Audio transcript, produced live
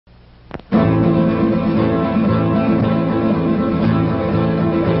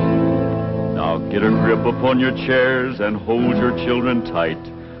Get a grip upon your chairs and hold your children tight.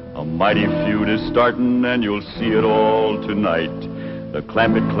 A mighty feud is starting and you'll see it all tonight. The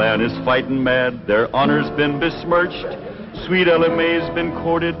Clampett clan is fighting mad, their honor's been besmirched. Sweet Elly May's been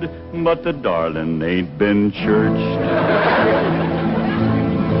courted, but the darling ain't been churched.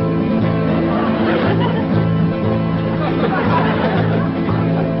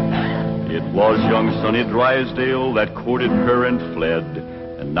 It was young Sonny Drysdale that courted her and fled.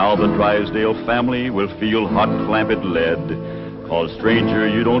 And now the Drysdale family will feel hot Clampett lead. 'Cause stranger,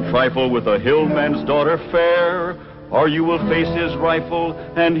 you don't trifle with a hillman's daughter fair, or you will face his rifle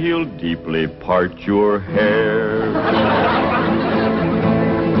and he'll deeply part your hair.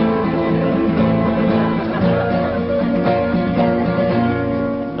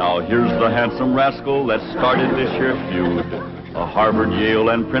 Now here's the handsome rascal that started this here feud. A Harvard, Yale,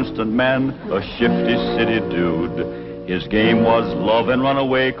 and Princeton man, a shifty city dude. His game was love and run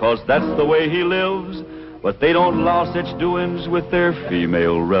away, 'cause that's the way he lives. But they don't allow such doings with their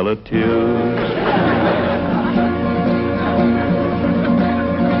female relatives.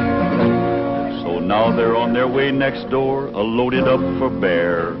 So now they're on their way next door, loaded up for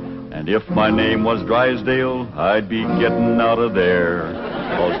Baer. And if my name was Drysdale, I'd be getting out of there.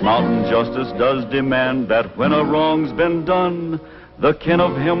 'Cause mountain justice does demand that when a wrong's been done, the kin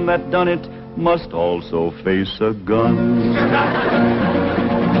of him that done it must also face a gun.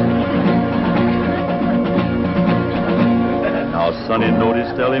 Now Sonny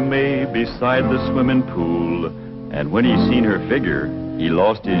noticed Elly May beside the swimming pool, and when he seen her figure, he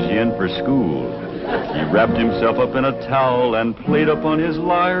lost his yen for school. He wrapped himself up in a towel and played upon his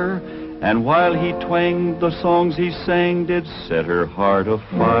lyre, and while he twanged, the songs he sang did set her heart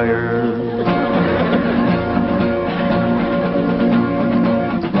afire.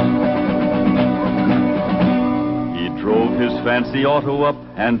 His fancy auto up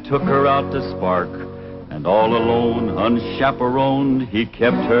and took her out to spark, and all alone, unchaperoned, he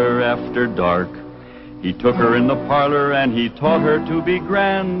kept her after dark. He took her in the parlor and he taught her to be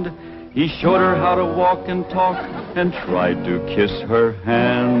grand. He showed her how to walk and talk and tried to kiss her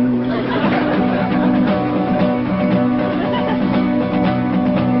hand.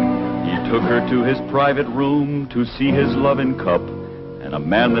 He took her to his private room to see his loving cup, and a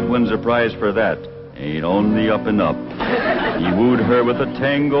man that wins a prize for that ain't on the up and up. He wooed her with a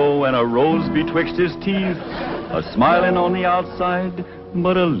tango and a rose betwixt his teeth, a smiling on the outside,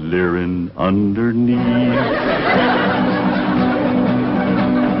 but a leering underneath.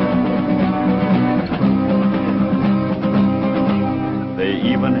 They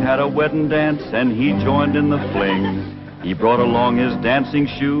even had a wedding dance and he joined in the fling. He brought along his dancing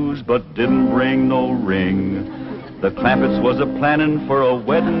shoes but didn't bring no ring. The Clampetts was a planning for a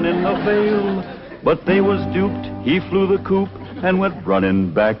wedding in the Vale, but they was duped. He flew the coop and went running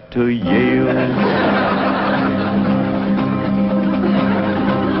back to Yale.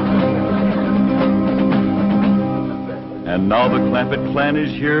 And now the Clampett clan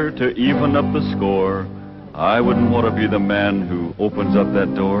is here to even up the score. I wouldn't want to be the man who opens up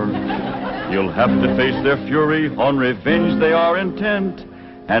that door. You'll have to face their fury, on revenge they are intent.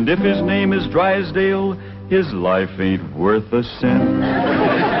 And if his name is Drysdale, his life ain't worth a cent.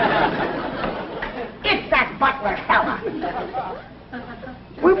 Butler fella.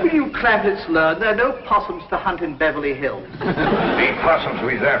 When will you Clampetts learn there are no possums to hunt in Beverly Hills? Ain't possums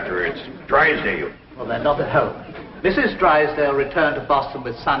we's after, it's Drysdale. Well, they're not at home. Mrs. Drysdale returned to Boston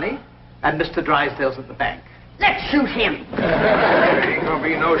with Sonny, and Mr. Drysdale's at the bank. Let's shoot him. There ain't gonna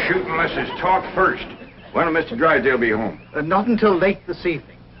be no shooting unless it's talk first. When will Mr. Drysdale be home? Not until late this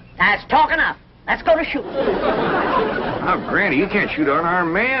evening. That's talk enough. Let's go to shoot. Now, Granny, you can't shoot an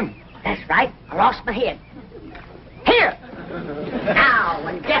unarmed man. That's right. I lost my head. Here. Now,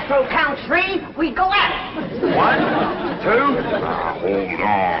 when Jethro counts 3, we go at it. 1, 2. Now, hold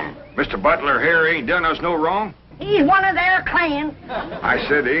on. Mr. Butler here ain't done us no wrong. He's one of their clan. I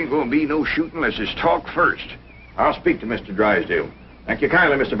said there ain't gonna be no shooting unless it's talk first. I'll speak to Mr. Drysdale. Thank you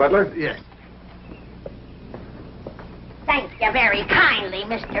kindly, Mr. Butler. Yes. Thank you very kindly,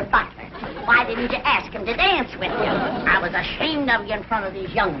 Mr. Butler. Why didn't you ask him to dance with you? I was ashamed of you in front of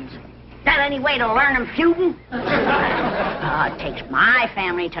these young'uns. Is that any way to learn them feuding? It takes my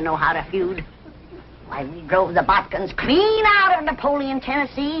family to know how to feud. Why, we drove the Botkins clean out of Napoleon,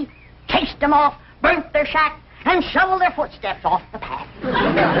 Tennessee, chased them off, burnt their shack, and shoveled their footsteps off the path.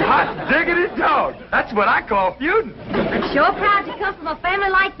 Hot diggity dog. That's what I call feuding. I'm sure proud to come from a family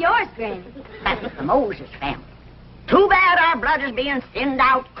like yours, Granny. That's the Moses family. Too bad our blood is being thinned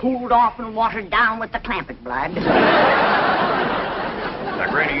out, cooled off, and watered down with the Clampett blood. Now,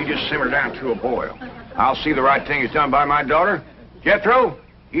 Granny, you just simmer down to a boil. I'll see the right thing is done by my daughter. Jethro,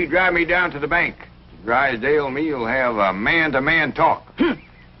 you drive me down to the bank. Drysdale and me'll have a man-to-man talk.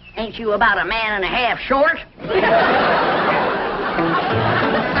 Ain't you about a man and a half short?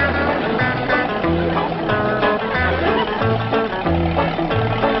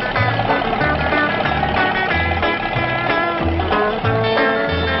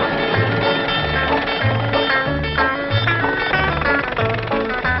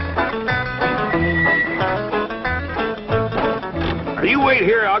 You wait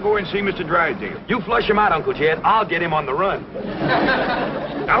here. I'll go and see Mr. Drysdale. You flush him out, Uncle Jed. I'll get him on the run.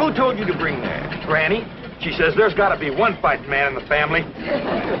 Now, who told you to bring that? Granny, she says there's got to be one fighting man in the family.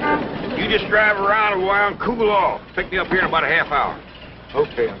 You just drive around a while and cool off. Pick me up here in about a half hour.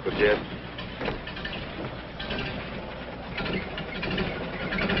 Okay, Uncle Jed.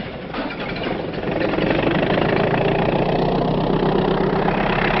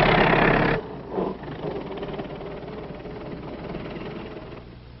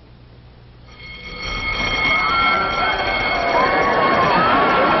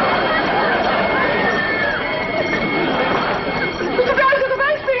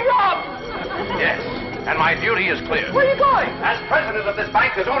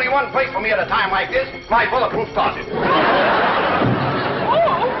 There's only one place for me at a time like this, my bulletproof closet.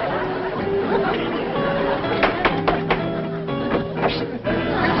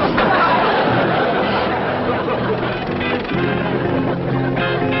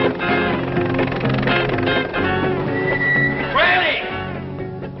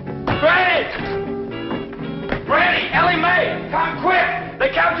 Granny! Elly May! Come quick! They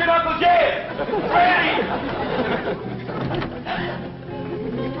captured Uncle Jed! Granny!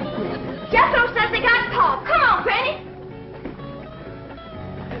 Jethro says they got Paul. Come on, Granny.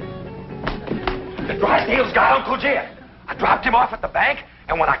 The Drysdales got Uncle Jed. I dropped him off at the bank,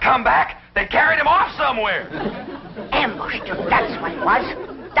 and when I come back, they carried him off somewhere. Ambushed him, that's what it was.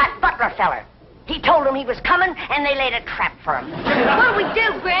 That butler feller. He told them he was coming, and they laid a trap for him. What'll we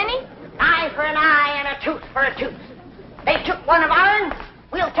do, Granny? Eye for an eye and a tooth for a tooth. They took one of ours,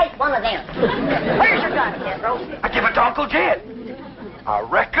 we'll take one of them. Where's your gun, Jethro? I give it to Uncle Jed. I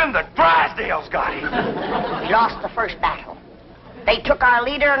reckon the Drysdales got him. We lost the first battle. They took our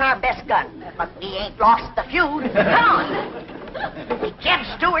leader and our best gun. But we ain't lost the feud. Come on. Jeb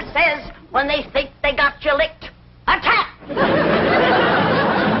Stewart says, when they think they got you licked, attack!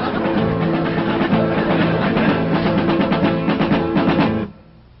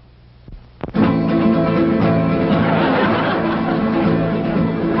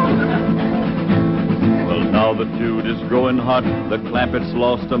 Now the feud is growing hot, the Clampetts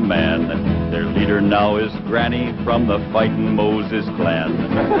lost a man. Their leader now is Granny from the Fightin' Moses clan.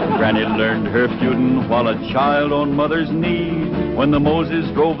 Granny learned her feudin' while a child on mother's knee, when the Moses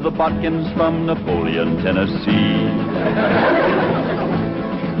drove the Botkins from Napoleon, Tennessee.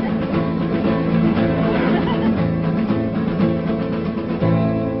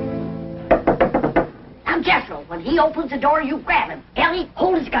 Now, Jethro, when he opens the door, you grab him. Elly,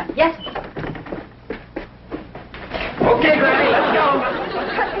 hold his gun. Yes? Okay, Granny, let's go.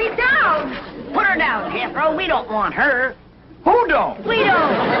 Cut me down. Put her down, Jethro. We don't want her. Who don't? We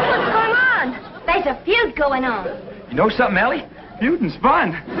don't. What's going on? There's a feud going on. You know something, Elly? Feuding's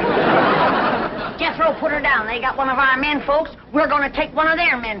fun. Jethro, put her down. They got one of our men folks. We're going to take one of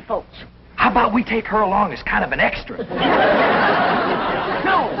their men folks. How about we take her along as kind of an extra?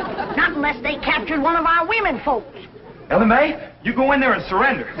 No, not unless they captured one of our women folks. Elly May, you go in there and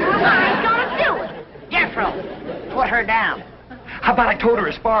surrender. I ain't going to do it. Jethro, put her down. How about I towed her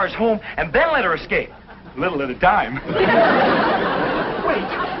as far as home and then let her escape? A little at a time. Wait,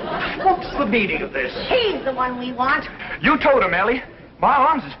 what's the meaning of this? He's the one we want. You towed him, Elly. My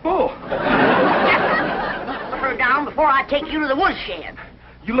arms is full. Jethro, put her down before I take you to the woodshed.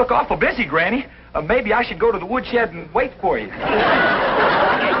 You look awful busy, Granny. Maybe I should go to the woodshed and wait for you.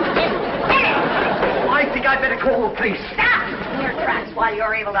 I think I'd better call the police. Stop in your tracks while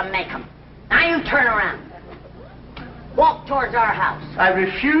you're able to make them. Now you turn around. Walk towards our house. I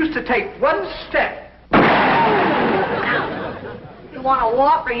refuse to take one step. Now, you want to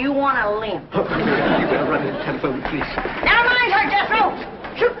walk or you want to limp? You better run in the telephone, please. Never mind her, Jethro.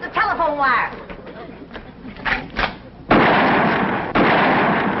 Shoot the telephone wire.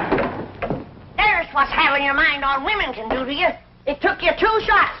 There's what's having your mind on women can do to you. It took you 2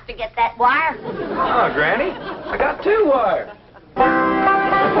 shots to get that wire. Oh, Granny, I got 2 wires.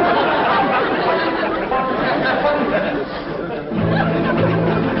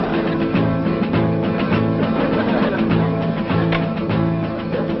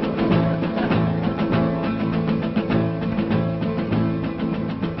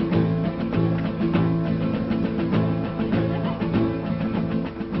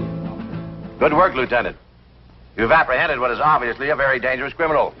 Good work, Lieutenant. You've apprehended what is obviously a very dangerous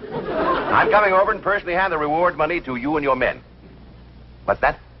criminal. I'm coming over and personally hand the reward money to you and your men. What's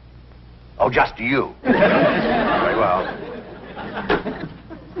that? Oh, just to you. Very well.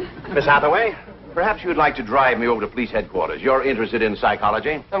 Miss Hathaway, perhaps you'd like to drive me over to police headquarters. You're interested in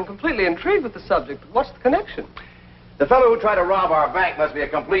psychology? I'm completely intrigued with the subject, but what's the connection? The fellow who tried to rob our bank must be a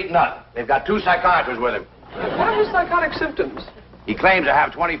complete nut. They've got 2 psychiatrists with him. What are his psychotic symptoms? He claims to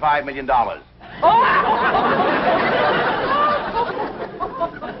have $25 million.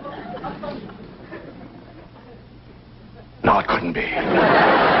 No, it couldn't be.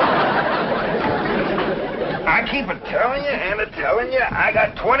 I keep telling you and telling you, I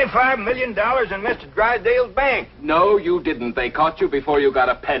got $25 million in Mr. Drysdale's bank. No, you didn't. They caught you before you got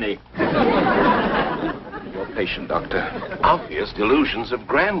a penny. You're patient, Doctor. Obvious delusions of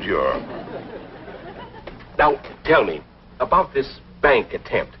grandeur. Now, tell me, about this bank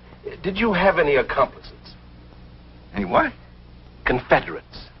attempt, did you have any accomplices? Any what?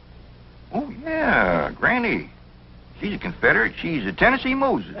 Confederates. Oh, yeah, Granny. She's a Confederate. She's a Tennessee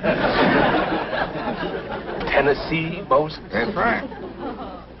Moses. Tennessee Moses? That's right.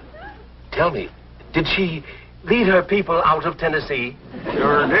 Tell me, did she lead her people out of Tennessee?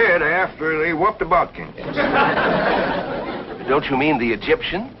 Sure did after they whooped the Bodkins. Don't you mean the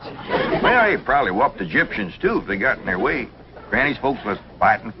Egyptians? Well, they probably whooped the Egyptians, too, if they got in their way. Granny's folks was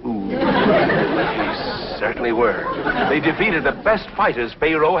fighting food. They certainly were. They defeated the best fighters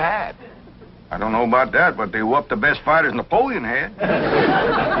Pharaoh had. I don't know about that, but they whooped the best fighters Napoleon had.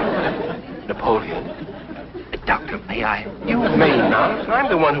 Napoleon? Doctor, may I? You may not. I'm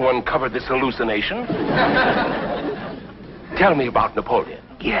the one who uncovered this hallucination. Tell me about Napoleon.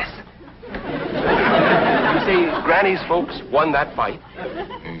 Yes. You say Granny's folks won that fight?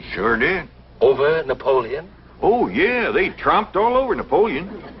 They sure did. Over Napoleon? Oh, yeah, they tromped all over Napoleon.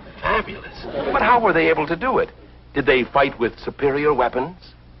 Fabulous. But how were they able to do it? Did they fight with superior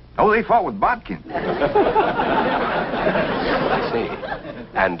weapons? Oh, they fought with bodkins. I see.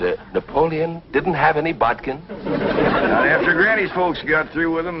 And Napoleon didn't have any bodkins? Not after Granny's folks got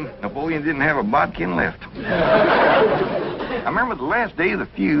through with him, Napoleon didn't have a bodkin left. I remember the last day of the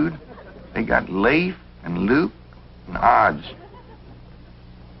feud, they got Leif and Luke and Odds.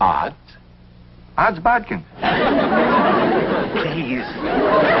 Odds? Odds bodkin. Please.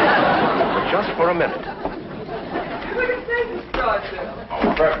 But just for a minute.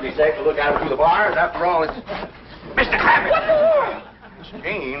 Oh, perfectly safe to look out through the bars. After all, it's Mr. Clampett. What more?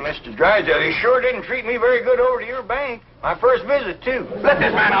 Gene, Mr. Drysdale, he sure didn't treat me very good over to your bank. My first visit, too. Let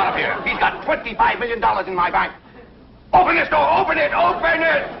this man out of here. He's got $25 million in my bank. Open this door. Open it. Open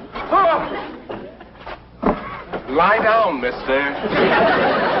it. Oh. Lie down, mister.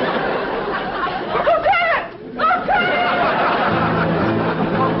 Lieutenant! Lieutenant!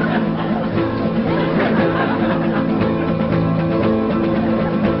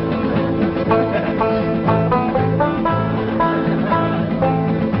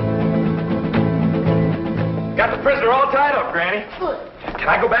 Got the prisoner all tied up, Granny. Good. Can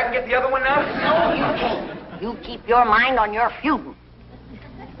I go back and get the other one now? No, you can't. You keep your mind on your feuding.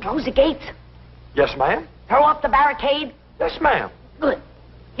 Close the gates. Yes, ma'am. Throw up the barricade. Yes, ma'am. Good.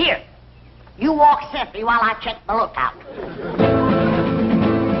 Here. You walk sentry while I check the lookout.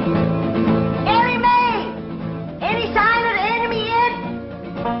 Elly May! Any sign of the enemy yet?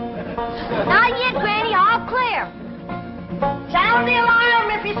 Not yet, Granny. All clear. Sound the alarm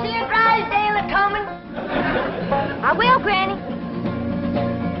if you see a Drysdale coming. I will, Granny.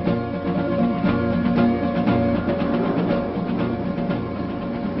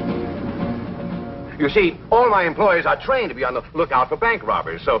 You see, all my employees are trained to be on the lookout for bank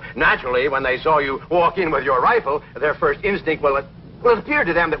robbers. So, naturally, when they saw you walk in with your rifle, their first instinct, it appeared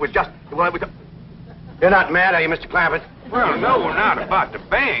to them that was just, You're not mad, are you, Mr. Clampett? Well, no, not about the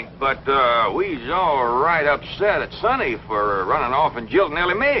bank, but we's all right upset at Sonny for running off and jilting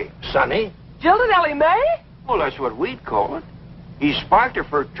Elly May. Sonny? Jilted Elly May? Well, that's what we'd call it. He sparked her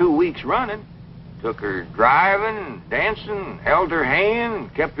for 2 weeks running. Took her driving, dancing, held her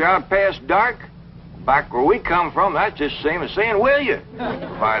hand, kept her out past dark. Back where we come from, that's just the same as saying, will you?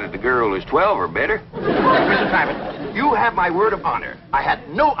 Provided the girl is 12 or better. Mr. Clampett, you have my word of honor. I had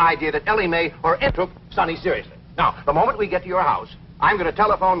no idea that Elly May or it took Sonny seriously. Now, the moment we get to your house, I'm going to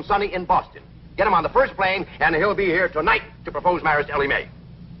telephone Sonny in Boston. Get him on the first plane, and he'll be here tonight to propose marriage to Elly May.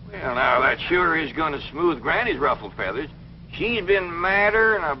 Well, now, that sure is going to smooth Granny's ruffled feathers. She's been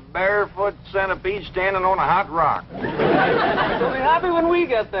madder than a barefoot centipede standing on a hot rock. She'll be happy when we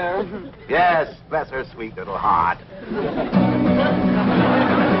get there. Yes, bless her sweet little heart.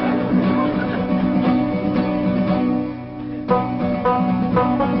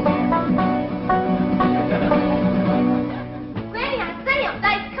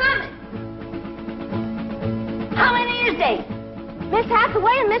 Miss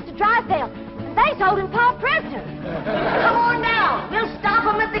Hathaway and Mr. Drysdale. They's holding Pa prisoner. Come on now. We'll stop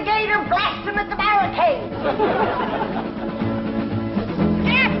them at the gate or blast them at the barricade.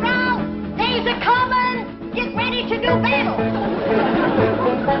 Jethro, they's a-coming. Get ready to do battle.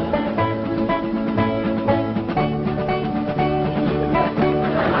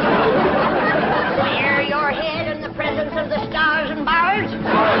 Bare your head in the presence of the stars and bars.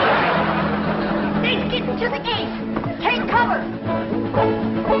 They's getting to the gate. Take cover.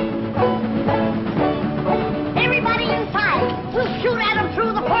 Everybody inside. We'll shoot at them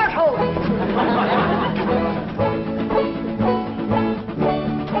through the porthole.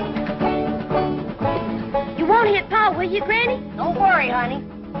 You won't hit Pa, will you, Granny? Don't worry, honey.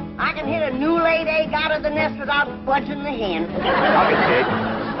 I can hit a new-laid egg out of the nest without budging the hen. I'll get Kate.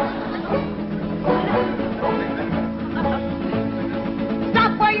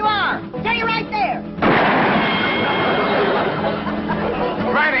 Stop where you are. Stay right there.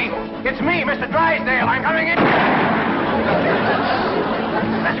 Granny, it's me, Mr. Drysdale. I'm coming in.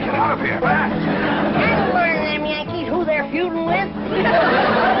 Let's get out of here. I'm learning them Yankees who they're feuding with.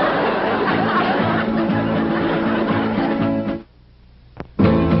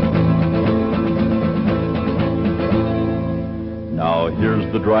 Now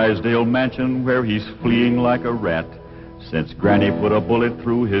here's the Drysdale mansion where he's fleeing like a rat, since Granny put a bullet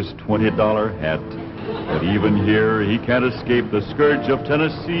through his $20 hat. But even here he can't escape the scourge of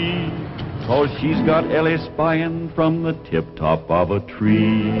Tennessee, 'cause she's got Elly spying from the tip-top of a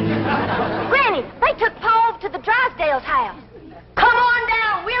tree. Granny, they took Pa over to the Drysdales' house. Come on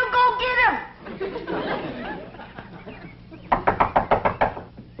down. We'll go get him.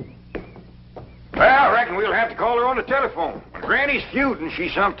 Well, I reckon we'll have to call her on the telephone. When Granny's feuding,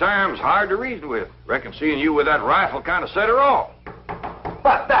 she's sometimes hard to reason with. Reckon seeing you with that rifle kind of set her off.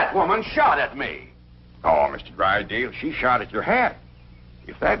 But that woman shot at me. Oh, Mr. Drysdale, she shot at your hat.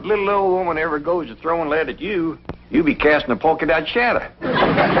 If that little old woman ever goes to throwing lead at you, you'll be casting a polka dot shadow.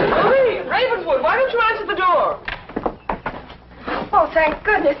 Marie, Ravenwood, why don't you answer the door? Oh, thank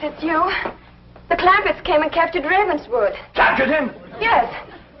goodness it's you. The Clampetts came and captured Ravenswood. Captured him? Yes,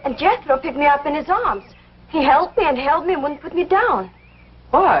 and Jethro picked me up in his arms. He held me and wouldn't put me down.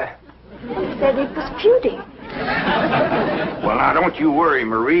 Why? He said he was feuding. Well, now, don't you worry,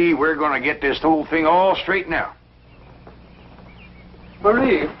 Marie. We're going to get this whole thing all straightened out.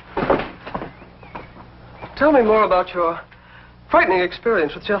 Marie, tell me more about your frightening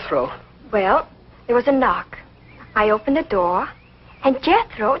experience with Jethro. Well, there was a knock. I opened the door, and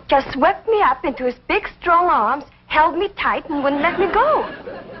Jethro just swept me up into his big, strong arms, held me tight, and wouldn't let me go.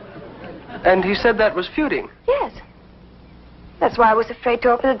 And he said that was feuding. Yes. That's why I was afraid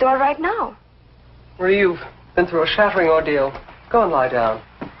to open the door right now. Marie, you've been through a shattering ordeal. Go and lie down.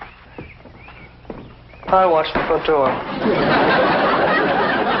 I'll watch the front door.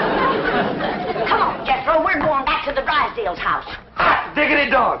 Come on, Jethro. We're going back to the Drysdales' house. Hot diggity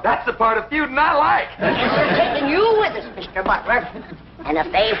dog. That's the part of feuding I like. We're taking you with us, Mr. Butler. And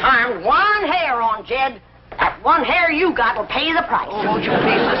if they've harmed one hair on Jed, that one hair you got will pay the price. Oh, won't you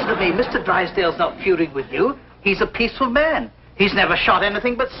please listen to me? Mr. Drysdale's not feuding with you. He's a peaceful man. He's never shot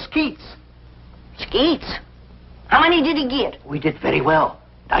anything but skeets. Skeets? How many did he get? We did very well.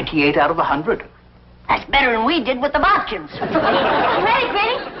 98 out of 100. That's better than we did with the Bodkins. You ready,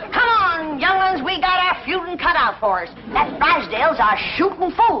 Granny? Come on, young'uns, we got our feuding cut out for us. That Drysdale's our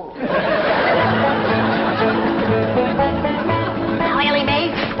shooting fool. Now, Elly May,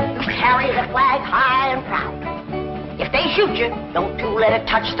 you carry the flag high and proud. If they shoot you, don't you let it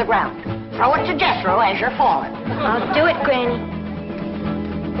touch the ground. Throw it to Jethro as you're falling. I'll do it, Granny.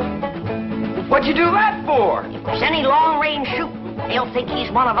 What'd you do that for? If there's any long-range shooting, they'll think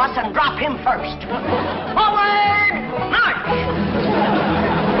he's one of us and drop him first. Forward, march!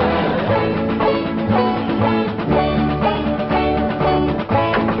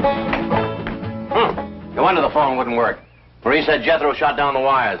 No wonder the phone wouldn't work. Marie said Jethro shot down the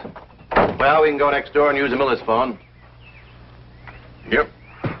wires. Well, we can go next door and use the miller's phone. Yep.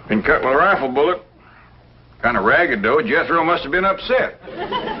 Been cut with a rifle bullet. Kind of ragged, though. Jethro must have been upset.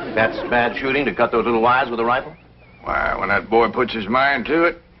 That's bad shooting to cut those little wires with a rifle? Why, when that boy puts his mind to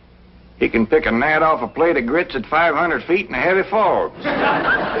it, he can pick a gnat off a plate of grits at 500 feet in a heavy fog.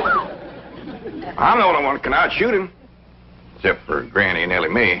 I'm the only one who can outshoot him. Except for Granny and Elly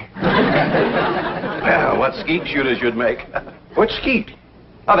May. Well, what skeet shooters you'd make. What's skeet?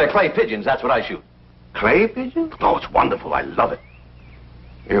 Oh, they're clay pigeons. That's what I shoot. Clay pigeons? Oh, it's wonderful. I love it.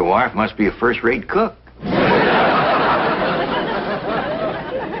 Your wife must be a first-rate cook.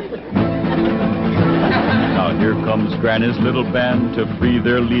 Now, here comes Granny's little band to free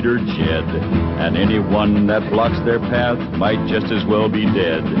their leader, Jed. And anyone that blocks their path might just as well be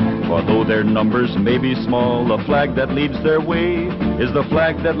dead. For though their numbers may be small, the flag that leads their way is the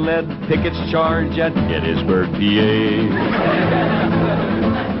flag that led Pickett's charge at Gettysburg, PA.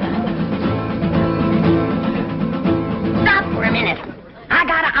 Stop for a minute. I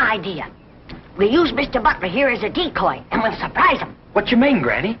got an idea. We use Mr. Butler here as a decoy, and we'll surprise him. What you mean,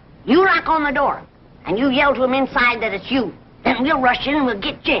 Granny? You knock on the door, and you yell to him inside that it's you. Then we'll rush in and we'll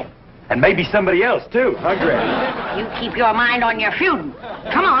get Jed. And maybe somebody else, too, huh, Granny? You keep your mind on your feuding.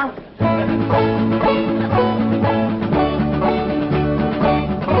 Come on.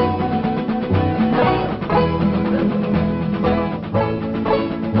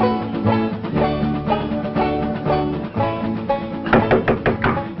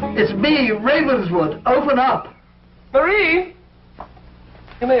 It's me, Raymond. Open up. Marie!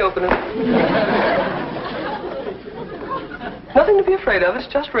 You may open it. Nothing to be afraid of. It's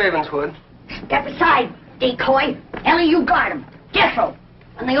just Ravenswood. Step aside, decoy. Elly, you guard him. Jethro.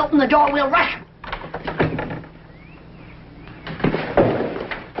 When they open the door, we'll rush him.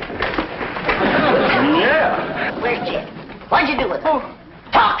 Yeah. Where's Jed? What'd you do with him?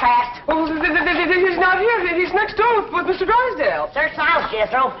 Talk fast. Oh, he's not here. He's next door with Mr. Drysdale. Search the house,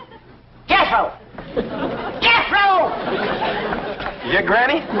 Jethro. Jethro! Jethro! Yeah,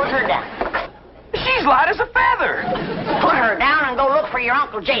 Granny? Put her down. She's light as a feather. Put her down and go look for your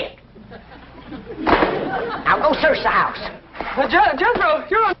Uncle Jed. Now go search the house. Jethro,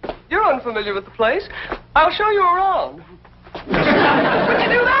 you're unfamiliar with the place. I'll show you around. What'd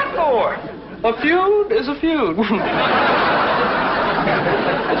you do that for? A feud is a feud.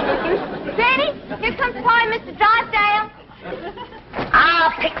 Granny, here comes Polly, Mr. Drysdale.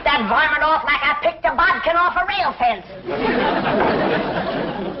 I'll pick that varmint off like I picked a bodkin off a rail fence.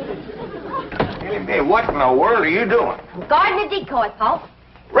 Hey, what in the world are you doing? I'm guarding a decoy, Paul.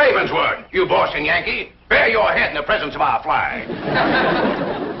 Ravenswood, you Boston Yankee, bear your head in the presence of our flag.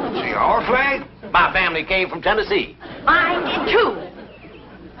 See our flag? My family came from Tennessee. Mine did too.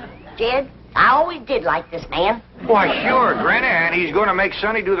 Jed, I always did like this man. Why, sure, Granny, and he's going to make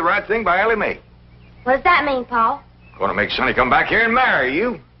Sonny do the right thing by Elly May. What does that mean, Paul? Going to make Sonny come back here and marry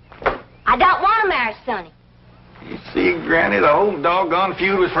you. I don't want to marry Sonny. You see, Granny, the whole doggone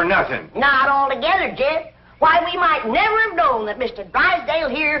feud was for nothing. Not altogether, Jed. Why, we might never have known that Mr. Drysdale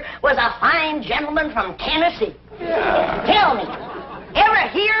here was a fine gentleman from Tennessee. Yeah. Tell me, ever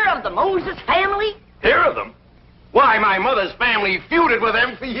hear of the Moses family? Hear of them? Why, my mother's family feuded with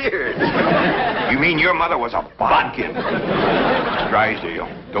them for years. You mean your mother was a bodkin? Drysdale,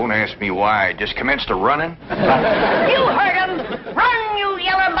 don't ask me why. I just commenced a running. You heard him. Run, you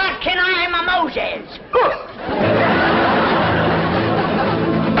yellow bodkin, I'm a Moses.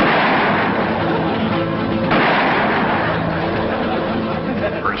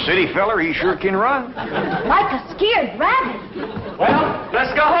 For a city feller, he sure can run. Like a scared rabbit. Well,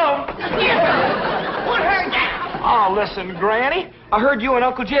 let's go home. Put her down. Oh, listen, Granny. I heard you and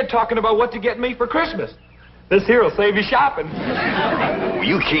Uncle Jed talking about what to get me for Christmas. This here will save you shopping. Oh,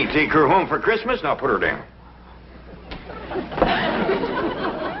 you can't take her home for Christmas. Now put her down.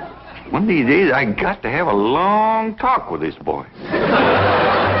 One of these days, I got to have a long talk with this boy.